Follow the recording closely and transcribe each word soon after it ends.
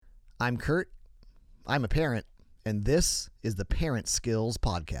I'm Kurt. I'm a parent, and this is the Parent Skills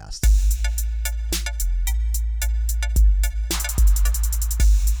Podcast.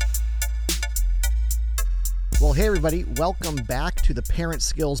 Well, hey, everybody. Welcome back to the Parent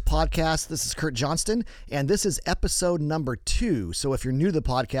Skills Podcast. This is Kurt Johnston, and this is episode number 2. So if you're new to the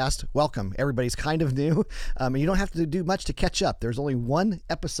podcast, welcome. Everybody's kind of new, and you don't have to do much to catch up. There's only one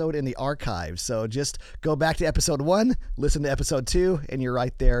episode in the archives, so just go back to episode 1, listen to episode 2, and you're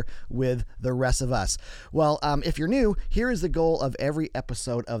right there with the rest of us. Well, if you're new, here is the goal of every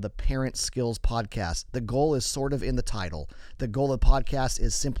episode of the Parent Skills Podcast. The goal is sort of in the title. The goal of the podcast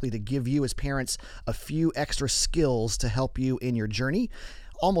is simply to give you as parents a few extra skills to help you in your journey.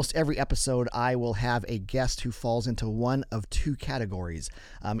 Almost every episode, I will have a guest who falls into one of two categories.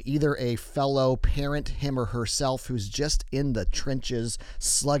 Either a fellow parent, him or herself, who's just in the trenches,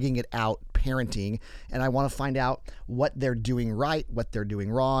 slugging it out, parenting, and I want to find out what they're doing right, what they're doing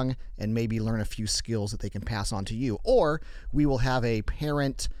wrong, and maybe learn a few skills that they can pass on to you. Or we will have a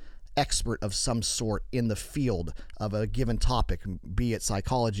parent expert of some sort in the field of a given topic, be it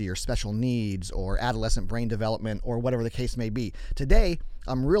psychology or special needs or adolescent brain development or whatever the case may be. Today,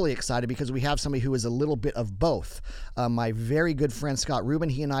 I'm really excited because we have somebody who is a little bit of both. My very good friend, Scott Rubin,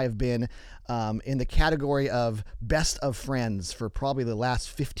 he and I have been in the category of best of friends for probably the last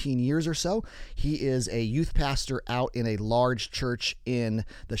 15 years or so. He is a youth pastor out in a large church in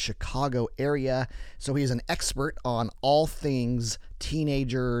the Chicago area. So he's an expert on all things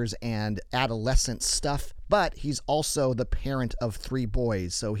teenagers and adolescent stuff, but he's also the parent of 3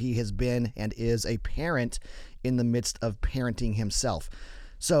 boys. So he has been and is a parent in the midst of parenting himself.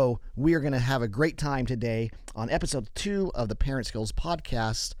 So we are going to have a great time today on episode 2 of the Parent Skills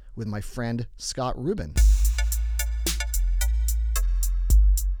Podcast with my friend Scott Rubin.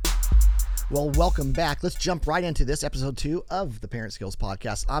 Well, welcome back. Let's jump right into this episode 2 of the Parent Skills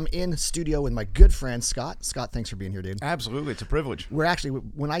Podcast. I'm in studio with my good friend Scott. Scott, thanks for being here, dude. Absolutely. It's a privilege. We're actually,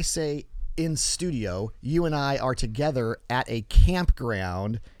 when I say in studio, you and I are together at a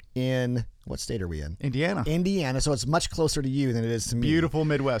campground in, what state are we in? Indiana. So it's much closer to you than it is to me. Beautiful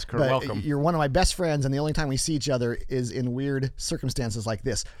Midwest, Kurt. But welcome. You're one of my best friends, and the only time we see each other is in weird circumstances like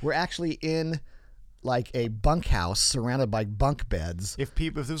this. We're actually in like a bunkhouse surrounded by bunk beds. If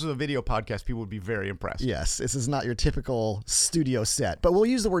this was a video podcast, people would be very impressed. Yes, this is not your typical studio set, but we'll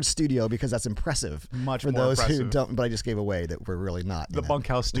use the word studio because that's impressive. Much for more those impressive. who don't. But I just gave away that we're really not The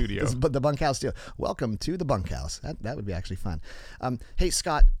bunkhouse studio. But the bunkhouse studio. Welcome to the bunkhouse. That would be actually fun. Hey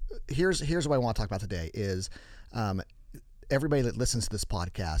Scott, here's what I want to talk about today is. Everybody that listens to this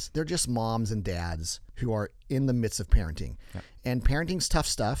podcast, they're just moms and dads who are in the midst of parenting. Yep. And parenting's tough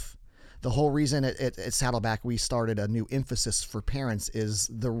stuff. The whole reason at Saddleback we started a new emphasis for parents is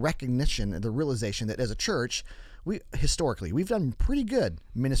the recognition and the realization that as a church, we've done pretty good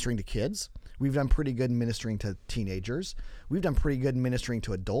ministering to kids. We've done pretty good ministering to teenagers. We've done pretty good ministering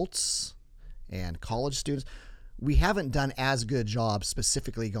to adults and college students. We haven't done as good a job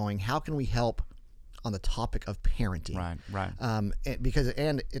specifically going, how can we help on the topic of parenting? Right. Because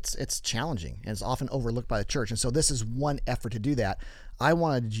it's challenging and it's often overlooked by the church. And so this is one effort to do that. I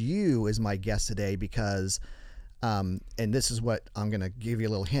wanted you as my guest today because, and this is what I'm going to give you a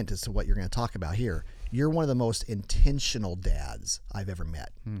little hint as to what you're going to talk about here. You're one of the most intentional dads I've ever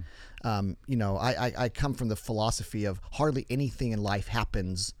met. I come from the philosophy of hardly anything in life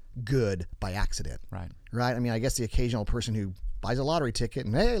happens good by accident. Right. I mean, I guess the occasional person who buys a lottery ticket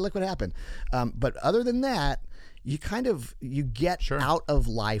and hey, look what happened. But other than that, you get Sure. out of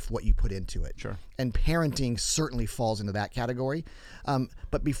life what you put into it. Sure. And parenting certainly falls into that category.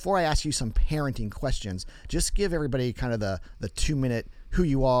 But before I ask you some parenting questions, just give everybody kind of the 2-minute who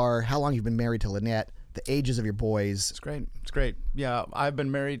you are, how long you've been married to Lynette, the ages of your boys. It's great. Yeah, I've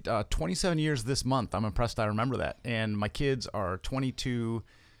been married 27 years this month. I'm impressed I remember that. And my kids are 22,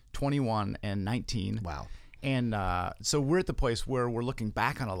 21, and 19. Wow. And so we're at the place where we're looking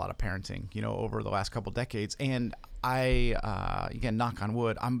back on a lot of parenting, over the last couple decades. And I, again, knock on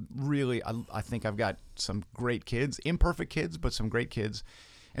wood, I think I've got some great kids, imperfect kids, but some great kids.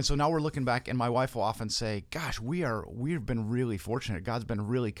 And so now we're looking back, and my wife will often say, gosh, we've been really fortunate. God's been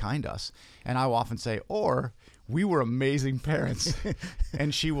really kind to us. And I will often say, or we were amazing parents.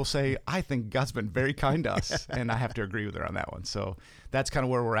 And she will say, I think God's been very kind to us. And I have to agree with her on that one. So that's kind of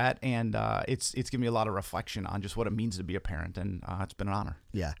where we're at. And it's given me a lot of reflection on just what it means to be a parent. And it's been an honor.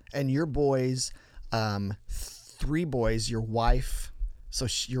 Yeah. And your boys, 3 boys, your wife. So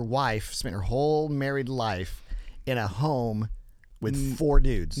your wife spent her whole married life in a home with 4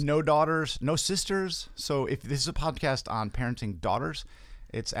 dudes. No daughters, no sisters. So if this is a podcast on parenting daughters,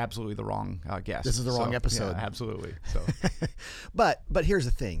 it's absolutely the wrong guest. This is the wrong episode. Yeah, absolutely. So, but here's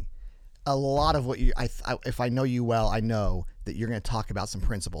the thing. a lot of what you, if I know you well, I know that you're going to talk about some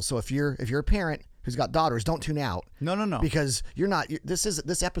principles. So if you're a parent who's got daughters, don't tune out. No. Because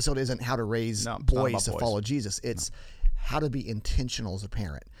this episode isn't how to raise No, it's not boys about to boys. follow Jesus. It's how to be intentional as a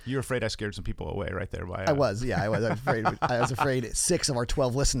parent. You're afraid I scared some people away right there. By I was afraid. I was afraid 6 of our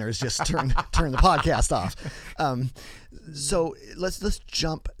 12 listeners just turned the podcast off. So let's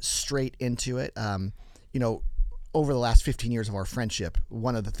jump straight into it. Over the last 15 years of our friendship,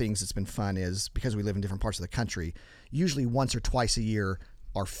 one of the things that's been fun is because we live in different parts of the country, usually once or twice a year,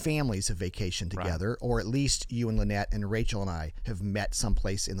 our families have vacationed together, or at least you and Lynette and Rachel and I have met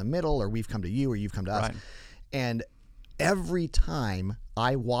someplace in the middle, or we've come to you or you've come to us. Right. And every time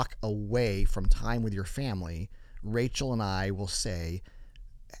I walk away from time with your family, Rachel and I will say,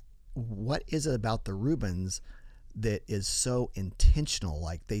 what is it about the Rubens that is so intentional?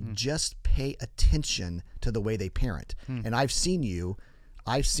 Like they just pay attention to the way they parent. And I've seen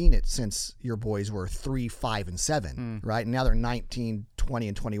it since your boys were 3, 5, and 7, right? And now they're 19, 20,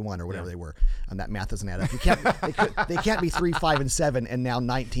 and 21 or whatever they were. And that math doesn't add up. You can't, they can't be 3, 5, and 7 and now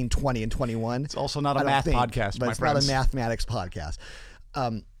 19, 20, and 21. It's also not a math podcast, but my it's friends. not a mathematics podcast.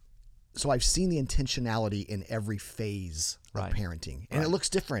 So I've seen the intentionality in every phase of Right. parenting, and it looks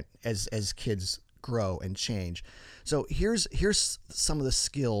different as kids grow and change. So here's some of the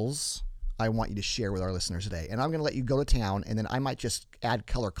skills I want you to share with our listeners today. And I'm going to let you go to town, and then I might just add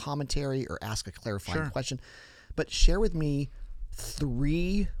color commentary or ask a clarifying question. But share with me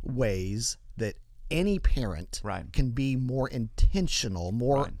 3 ways that any parent Right. can be more intentional,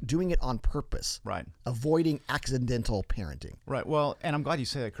 more doing it on purpose, Right. avoiding accidental parenting. Right. Well, and I'm glad you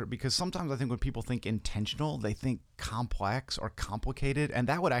say that, Kurt, because sometimes I think when people think intentional, they think complex or complicated. And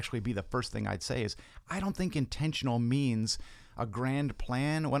that would actually be the first thing I'd say is I don't think intentional means a grand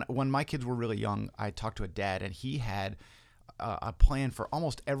plan. When my kids were really young, I talked to a dad, and he had a plan for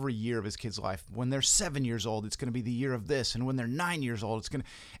almost every year of his kid's life. When they're 7 years old, it's going to be the year of this. And when they're 9 years old, it's going to,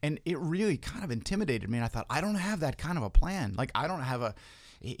 and it really kind of intimidated me. And I thought, I don't have that kind of a plan. Like I don't have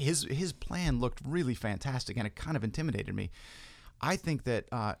his plan looked really fantastic, and it kind of intimidated me. I think that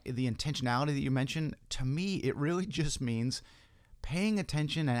the intentionality that you mentioned, to me, it really just means paying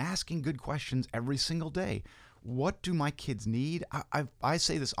attention and asking good questions every single day. What do my kids need? I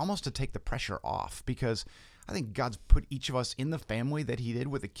say this almost to take the pressure off, because I think God's put each of us in the family that he did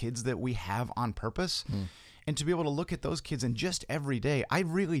with the kids that we have on purpose. And to be able to look at those kids and just every day, I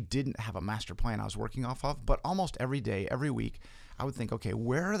really didn't have a master plan I was working off of, but almost every day, every week, I would think, okay,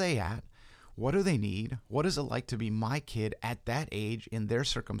 where are they at? What do they need? What is it like to be my kid at that age in their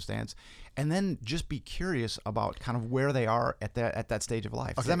circumstance? And then just be curious about kind of where they are at that stage of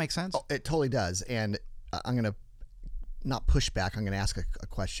life. Does that make sense? Oh, it totally does. And I'm going to not push back. I'm going to ask a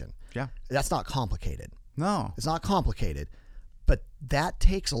question. Yeah. That's not complicated. No. It's not complicated, but that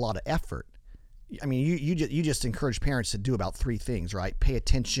takes a lot of effort. I mean, you just encourage parents to do about 3 things, right? Pay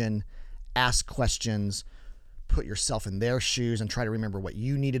attention, ask questions, put yourself in their shoes, and try to remember what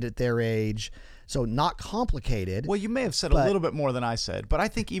you needed at their age. So not complicated. Well, you may have said a little bit more than I said, but I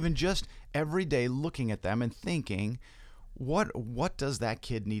think even just every day looking at them and thinking, what does that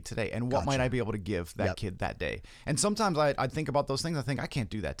kid need today, and what might I be able to give that kid that day? And sometimes I think about those things. I think I can't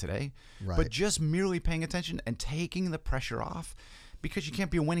do that today, but just merely paying attention and taking the pressure off, because you can't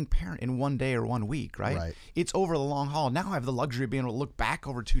be a winning parent in one day or 1 week, right? It's over the long haul. Now I have the luxury of being able to look back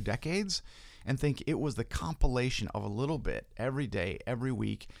over 2 decades and think it was the compilation of a little bit every day, every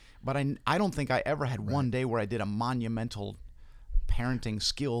week. But I don't think I ever had one day where I did a monumental parenting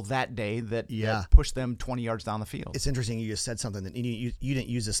skill that day that pushed them 20 yards down the field. It's interesting. You just said something that you didn't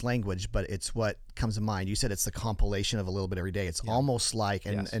use this language, but it's what comes to mind. You said it's the compilation of a little bit every day. It's almost like,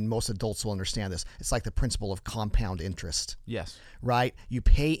 and most adults will understand this, it's like the principle of compound interest. Yes. Right? You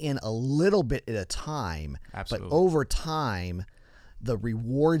pay in a little bit at a time, Absolutely. but over time, the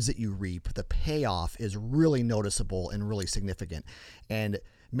rewards that you reap, the payoff is really noticeable and really significant. And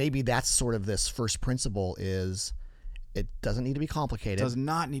maybe that's sort of this first principle is it doesn't need to be complicated. Does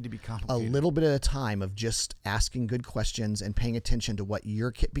not need to be A complicated. little bit at a time of just asking good questions and paying attention to what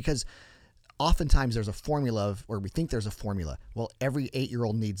your kid, because oftentimes there's a formula or we think there's a formula. Well, every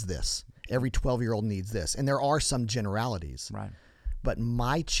 8-year-old needs this. Every 12-year-old needs this. And there are some generalities. Right. But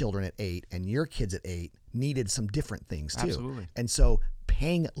my children at 8 and your kids at 8 needed some different things too. Absolutely. And so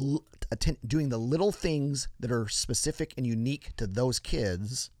doing the little things that are specific and unique to those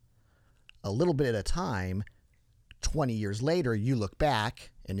kids a little bit at a time, 20 years later, you look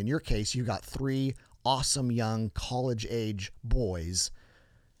back, and in your case, you got 3 awesome young college-age boys,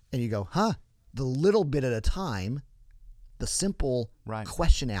 and you go, the little bit at a time, the simple Right.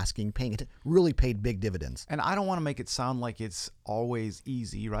 question asking, really paid big dividends. And I don't want to make it sound like it's always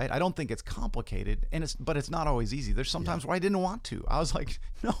easy, right? I don't think it's complicated, but it's not always easy. There's sometimes where I didn't want to. I was like,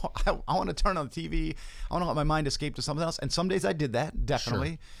 no, I want to turn on the TV. I want to let my mind escape to something else. And some days I did that, definitely.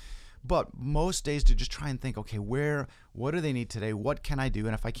 Sure. But most days to just try and think, okay, what do they need today? What can I do?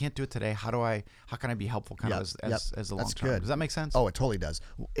 And if I can't do it today, how can I be helpful kind of as the long That's term? good. Does that make sense? Oh, it totally does.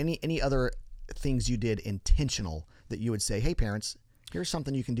 Any other things you did intentional that you would say, hey, parents, here's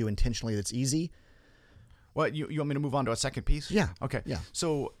something you can do intentionally that's easy? Well, you want me to move on to a second piece? Yeah. Okay. Yeah.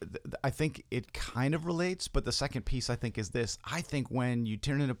 So I think it kind of relates, but the second piece I think is this. I think when you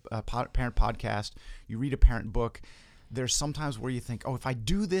turn in a parent podcast, you read a parent book, there's sometimes where you think, oh, if I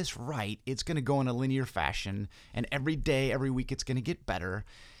do this right, it's going to go in a linear fashion, and every day, every week, it's going to get better.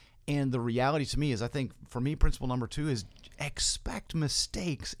 And the reality to me is, I think for me, principle number 2 is expect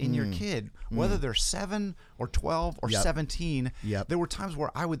mistakes in your kid, whether they're 7 or 12 or 17. Yep. There were times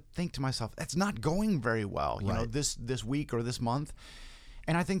where I would think to myself, that's not going very well, you know, Right. this week or this month.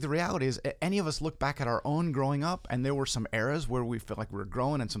 And I think the reality is, any of us look back at our own growing up, and there were some eras where we felt like we were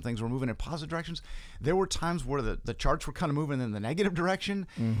growing and some things were moving in positive directions. There were times where the charts were kind of moving in the negative direction.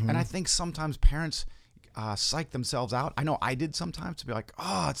 And I think sometimes parents psych themselves out. I know I did sometimes, to be like,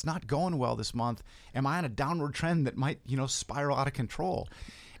 oh, it's not going well this month. Am I on a downward trend that might, spiral out of control?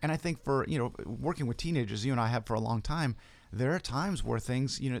 And I think for, working with teenagers, you and I have for a long time, there are times where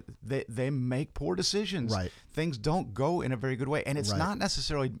things, they make poor decisions. Right. Things don't go in a very good way. And it's Right. not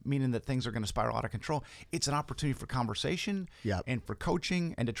necessarily meaning that things are going to spiral out of control. It's an opportunity for conversation Yep. and for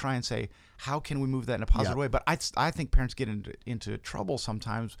coaching, and to try and say, how can we move that in a positive Yep. way? But I think parents get into trouble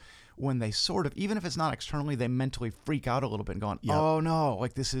sometimes when they sort of, even if it's not externally, they mentally freak out a little bit and going, Yep. oh no,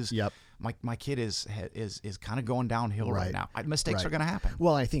 like this is, Yep. my kid is kind of going downhill right now. Mistakes Right. are going to happen.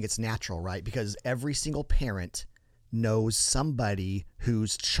 Well, I think it's natural, right? Because every single parent knows somebody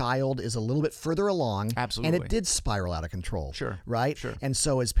whose child is a little bit further along. Absolutely. And it did spiral out of control. Sure. Right? Sure. And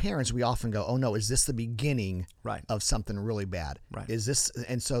so as parents, we often go, oh no, is this the beginning Right. of something really bad? Right. Is this,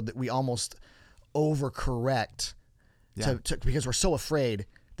 and so that we almost overcorrect Yeah. to because we're so afraid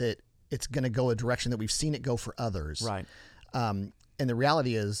that it's going to go a direction that we've seen it go for others. Right. And the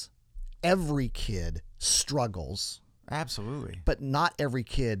reality is every kid struggles, Absolutely. but not every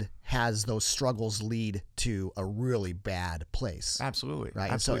kid has those struggles lead to a really bad place. Absolutely. Right.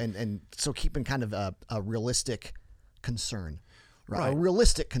 Absolutely. And so keeping kind of a realistic concern, right? Right. A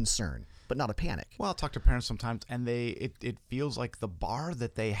realistic concern, but not a panic. Well, I'll talk to parents sometimes, and it feels like the bar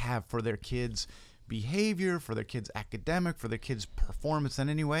that they have for their kids' behavior, for their kids' academic, for their kids' performance in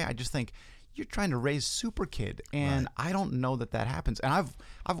any way, I just think you're trying to raise super kid, and I don't know that happens. And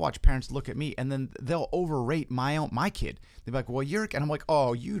I've watched parents look at me, and then they'll overrate my kid. They'll be like, "Well, and I'm like,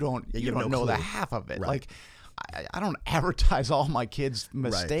 "Oh, you don't you have don't no know the clue." half of it." Right. Like, I don't advertise all my kids'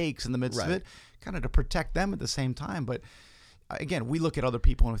 mistakes in the midst of Right. it, kind of to protect them at the same time, but. Again, we look at other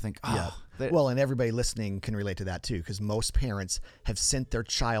people and we think, Well, and everybody listening can relate to that too, because most parents have sent their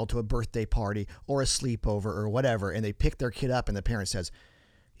child to a birthday party or a sleepover or whatever, and they pick their kid up, and the parent says,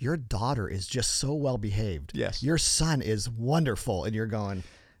 your daughter is just so well behaved. Yes. Your son is wonderful. And you're going,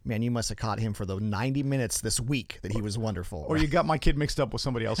 man, you must have caught him for the 90 minutes this week that he was wonderful. or you got my kid mixed up with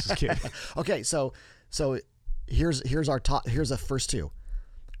somebody else's kid. Okay, so here's our top. Here's the first two.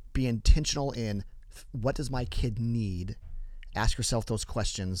 Be intentional in what does my kid need. Ask yourself those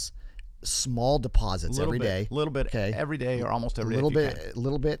questions. Small deposits every day. A little bit Okay. every day, or almost every day. A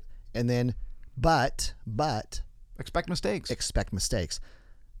little bit, and then but Expect mistakes. expect mistakes.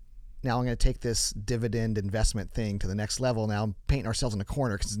 Now I'm going to take this dividend investment thing to the next level. Now I'm painting ourselves in a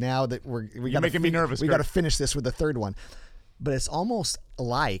corner because now that You're making me nervous, We Kurt. got to finish this with the third one, but it's almost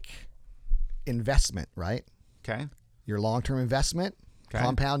like investment, right? Okay. Your long-term investment, Okay.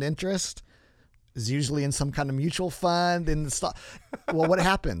 compound interest, is usually in some kind of mutual fund in the stock. Well, what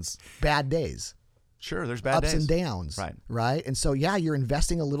happens? Bad days, Sure, there's bad ups days. and downs, Right. Right. And so, yeah, you're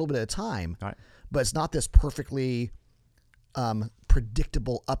investing a little bit at a time, Right. but it's not this perfectly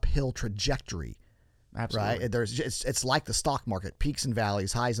predictable uphill trajectory. Absolutely. Right. It's like the stock market, peaks and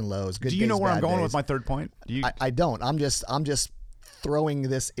valleys, highs and lows. Good Do days, you know where I'm bad going days. with my third point? Do you? I don't. I'm just throwing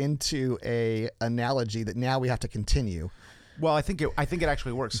this into a analogy that now we have to continue. Well, I think it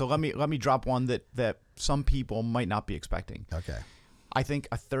actually works. So let me drop one that some people might not be expecting. Okay. I think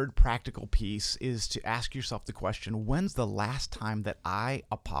a third practical piece is to ask yourself the question, when's the last time that I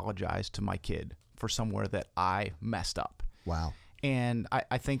apologized to my kid for somewhere that I messed up? Wow. And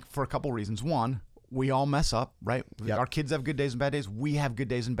I think for a couple reasons. One, we all mess up, right? Yep. Our kids have good days and bad days. We have good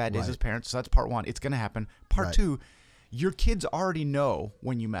days and bad days Right. as parents. So that's part one. It's going to happen. Part Right. two, your kids already know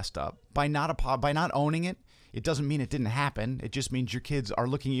when you messed up. By not owning it, It doesn't mean it didn't happen. It just means your kids are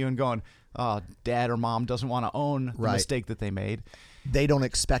looking at you and going, oh, dad or mom doesn't want to own the mistake that they made. They don't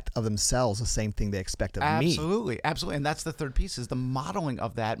expect of themselves the same thing they expect of me. Absolutely. And that's the third piece, is the modeling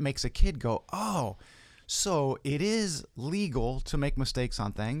of that makes a kid go, oh, so it is legal to make mistakes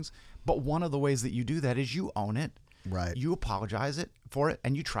on things, but one of the ways that you do that is you own it. Right. You apologize for it,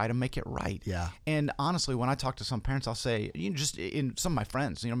 and you try to make it right. Yeah. And honestly, when I talk to some parents, I'll say, just in some of my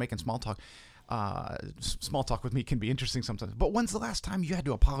friends, making small talk with me can be interesting sometimes. But when's the last time you had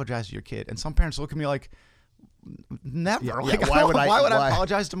to apologize to your kid? And some parents look at me like, never. Yeah, like, why would I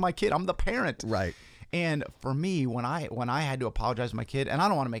apologize to my kid? I'm the parent. Right. And for me, when I had to apologize to my kid, and I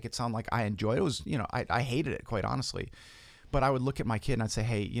don't want to make it sound like I enjoyed it, it was, I hated it, quite honestly. But I would look at my kid and I'd say,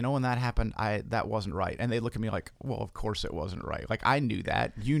 hey, when that happened, that wasn't right. And they'd look at me like, well, of course it wasn't right. Like, I knew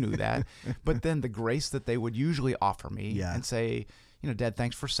that. You knew that. But then the grace that they would usually offer me and say, Dad,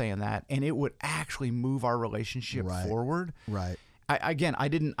 thanks for saying that. And it would actually move our relationship forward. Right. I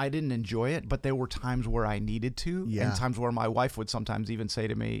didn't enjoy it, but there were times where I needed to, and times where my wife would sometimes even say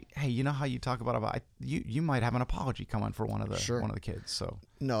to me, hey, you know how you talk about you might have an apology coming for one of the kids. So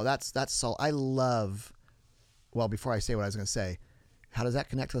no, that's so I love. Well, before I say what I was going to say, how does that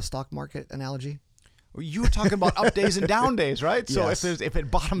connect to the stock market analogy? You were talking about up days and down days, right? So Yes. if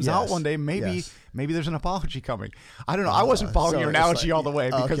it bottoms out one day, maybe Yes. there's an apology coming. I don't know. I wasn't following so your it's analogy like- all the way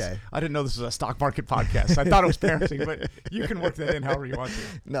because okay. I didn't know this was a stock market podcast. I thought it was parenting, but you can work that in however you want to.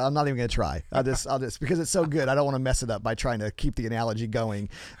 No, I'm not even going to try. I'll just because it's so good. I don't want to mess it up by trying to keep the analogy going.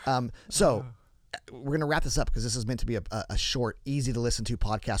 So we're going to wrap this up because this is meant to be a short, easy to listen to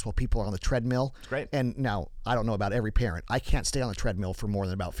podcast while people are on the treadmill. Great. And now I don't know about every parent. I can't stay on the treadmill for more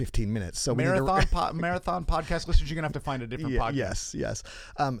than about 15 minutes. So we need to- Marathon podcast listeners, you're going to have to find a different podcast. Yes.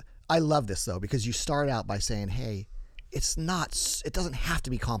 I love this though because you start out by saying, "Hey, it doesn't have to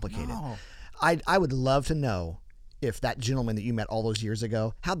be complicated." No. I would love to know if that gentleman that you met all those years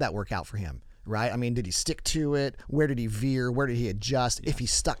ago, how'd that work out for him? Right? I mean, did he stick to it? Where did he veer? Where did he adjust? If he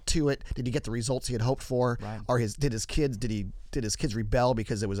stuck to it, did he get the results he had hoped for? Right. Or did his kids rebel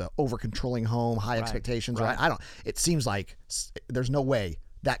because it was an over controlling home, high expectations? Right. It seems like there's no way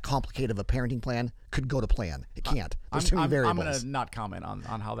that complicated of a parenting plan could go to plan. It can't. There's too many variables. I'm going to not comment on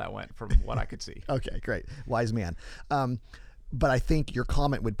how that went from what I could see. Okay, great. Wise man. But I think your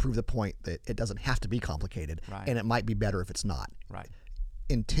comment would prove the point that it doesn't have to be complicated, Right. and it might be better if it's not. Right.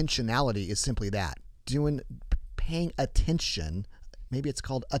 Intentionality is simply that. Paying attention. Maybe it's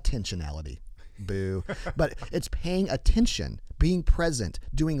called attentionality. Boo. But it's paying attention, being present,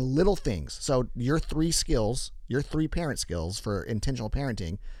 doing little things. So your three parent skills for intentional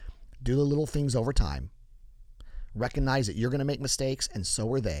parenting, do the little things over time. Recognize that you're going to make mistakes, and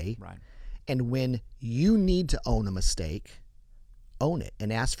so are they. Right. And when you need to own a mistake, own it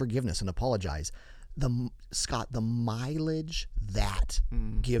and ask forgiveness and apologize. Scott, the mileage that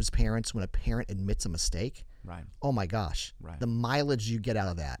gives parents when a parent admits a mistake, Right. oh my gosh, Right. the mileage you get out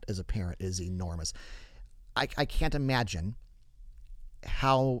of that as a parent is enormous. I can't imagine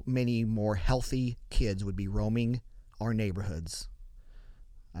how many more healthy kids would be roaming our neighborhoods.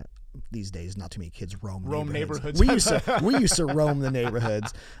 These days, not too many kids roam neighborhoods. We used to roam the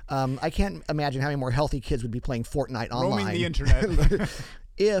neighborhoods. I can't imagine how many more healthy kids would be playing Fortnite online. Roaming the internet.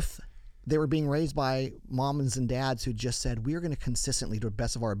 If they were being raised by moms and dads who just said, we are going to consistently, to the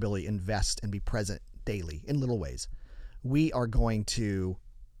best of our ability, invest and be present daily in little ways. We are going to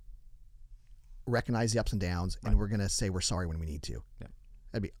recognize the ups and downs, and we're going to say we're sorry when we need to. Yeah.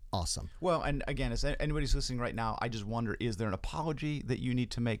 That'd be awesome. Well, and again, as anybody's listening right now, I just wonder, is there an apology that you need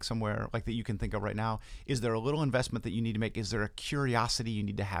to make somewhere, like that you can think of right now? Is there a little investment that you need to make? Is there a curiosity you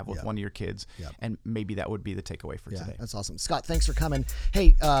need to have with one of your kids? Yep. And maybe that would be the takeaway for today. That's awesome. Scott, thanks for coming.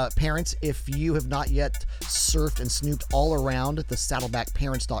 Hey, parents, if you have not yet surfed and snooped all around the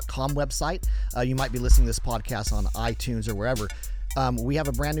saddlebackparents.com website, you might be listening to this podcast on iTunes or wherever. We have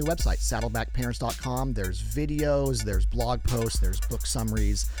a brand new website, saddlebackparents.com. There's videos, there's blog posts, there's book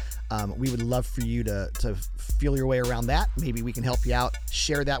summaries. We would love for you to feel your way around that. Maybe we can help you out.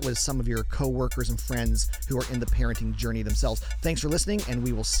 Share that with some of your coworkers and friends who are in the parenting journey themselves. Thanks for listening, and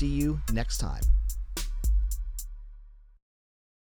we will see you next time.